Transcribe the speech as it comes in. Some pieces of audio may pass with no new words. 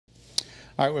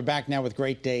All right, we're back now with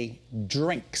Great Day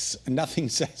drinks. Nothing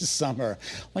says summer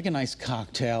like a nice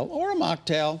cocktail or a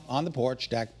mocktail on the porch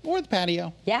deck or the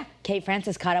patio. Yeah, Kate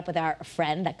Francis caught up with our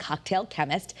friend, the cocktail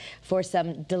chemist, for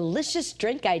some delicious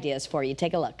drink ideas for you.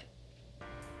 Take a look.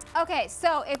 Okay,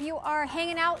 so if you are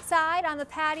hanging outside on the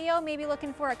patio, maybe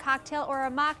looking for a cocktail or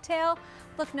a mocktail,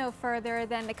 look no further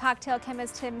than the cocktail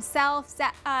chemist himself,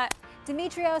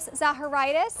 Dimitrios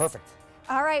Zaharidis. Perfect.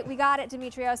 All right, we got it,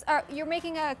 Dimitrios. You're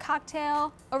making a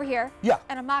cocktail over here. Yeah.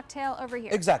 And a mocktail over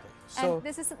here. Exactly. So and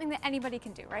this is something that anybody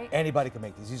can do, right? Anybody can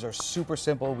make these. These are super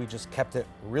simple. We just kept it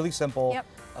really simple.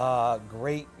 Yep.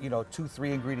 Great,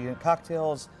 2-3 ingredient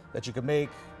cocktails that you can make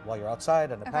while you're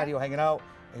outside on the patio hanging out.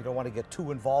 And you don't want to get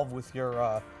too involved with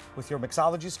your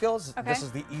mixology skills. Okay. This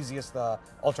is the easiest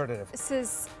alternative. This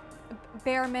is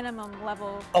bare minimum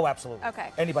level. Oh, absolutely. Okay.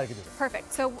 Anybody can do this.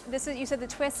 Perfect. So this is, you said, the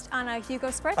twist on a Hugo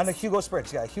Spritz? On a Hugo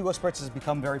Spritz, yeah. Hugo Spritz has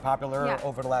become very popular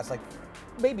over the last,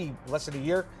 maybe less than a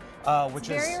year. Which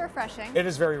is very refreshing. It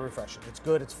is very refreshing. It's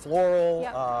good. It's floral.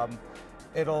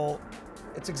 Yep.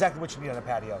 It's exactly what you need on a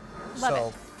patio.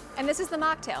 Love it. And this is the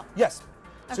mocktail. Yes.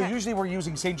 Okay. So usually we're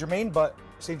using Saint Germain, but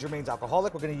Saint Germain's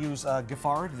alcoholic. We're going to use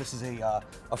Giffard. This is a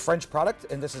French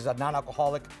product, and this is a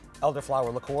non-alcoholic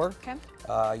elderflower liqueur. Okay.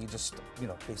 You just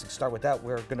basically start with that.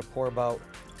 We're going to pour about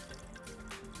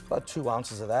 2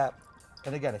 ounces of that.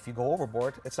 And again, if you go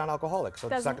overboard, it's not alcoholic, so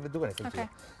it's not going to do anything to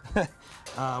you.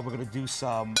 We're going to do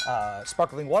some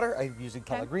sparkling water. I'm using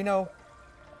Pellegrino.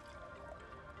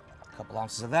 A couple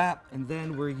ounces of that. And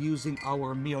then we're using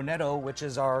our Mio Netto, which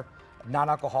is our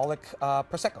non-alcoholic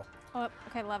Prosecco. Oh,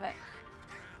 okay, love it.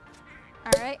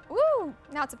 All right. Woo!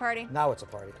 Now it's a party. Now it's a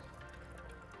party.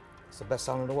 It's the best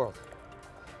sound in the world.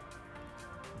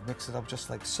 Mix it up just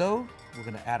like so. We're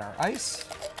going to add our ice.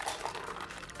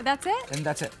 That's it? And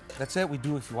that's it. That's it. We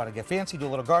do, if you want to get fancy, do a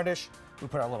little garnish. We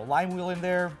put our little lime wheel in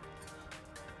there.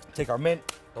 Take our mint.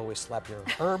 Always slap your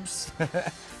herbs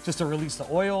just to release the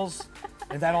oils.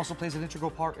 And that also plays an integral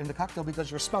part in the cocktail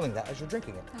because you're smelling that as you're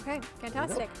drinking it. Okay,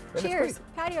 fantastic. And cheers,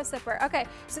 patio sipper. Okay,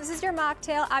 so this is your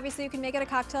mocktail. Obviously, you can make it a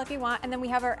cocktail if you want. And then we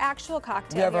have our actual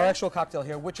cocktail. We have our actual cocktail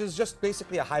here, which is just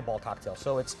basically a highball cocktail.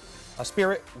 So it's a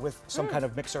spirit with some kind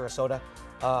of mixer or soda.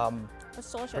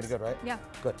 That's delicious. Pretty good, right? Yeah.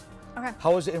 Good. Okay.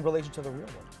 How is it in relation to the real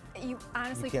one? You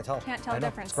honestly can't tell. the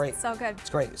difference. It's great. It's so good. It's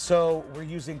great. So we're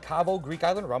using Cabo Greek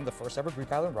Island rum, the first ever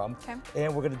Greek Island rum. Okay.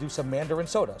 And we're going to do some Mandarin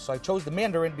soda. So I chose the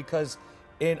Mandarin because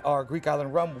in our Greek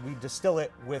Island rum, we distill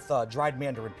it with dried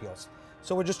Mandarin peels.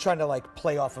 So we're just trying to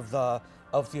play off of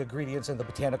the ingredients and the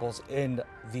botanicals in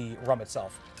the rum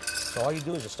itself. So all you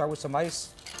do is just start with some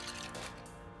ice,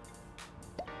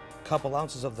 a couple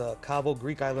ounces of the Cabo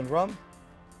Greek Island rum,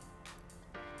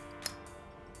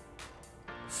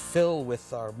 fill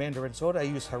with our Mandarin soda. I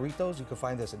use Jarritos. You can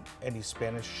find this in any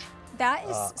Spanish. That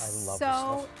is I love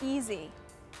so easy.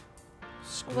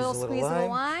 Squeeze Little squeeze of the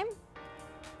lime.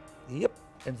 Yep.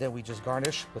 And then we just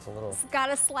garnish with a little.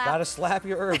 Gotta slap. Gotta slap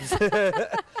your herbs.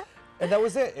 And that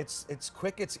was it. It's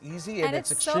quick, it's easy, and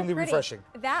it's extremely so pretty. refreshing.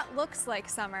 That looks like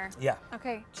summer. Yeah.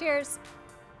 Okay, cheers.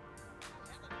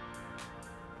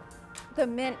 The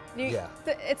mint.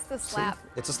 It's the slap. See?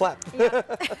 It's a slap. Yeah.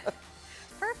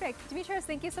 Perfect. Dimitrios,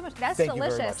 thank you so much. That's delicious.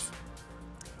 Thank you very much.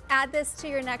 Add this to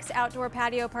your next outdoor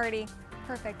patio party.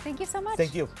 Perfect. Thank you so much.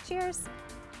 Thank you. Cheers.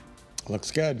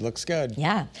 Looks good, looks good.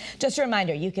 Yeah. Just a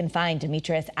reminder, you can find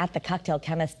Dimitrios at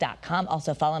thecocktailchemist.com.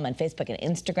 Also follow him on Facebook and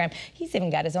Instagram. He's even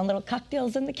got his own little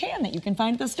cocktails in the can that you can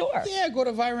find at the store. Yeah, go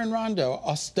to Viron Rondo,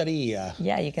 Osteria.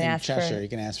 Yeah, you can ask Cheshire. for... You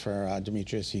can ask for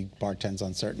Dimitrios. He bartends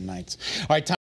on certain nights. All right,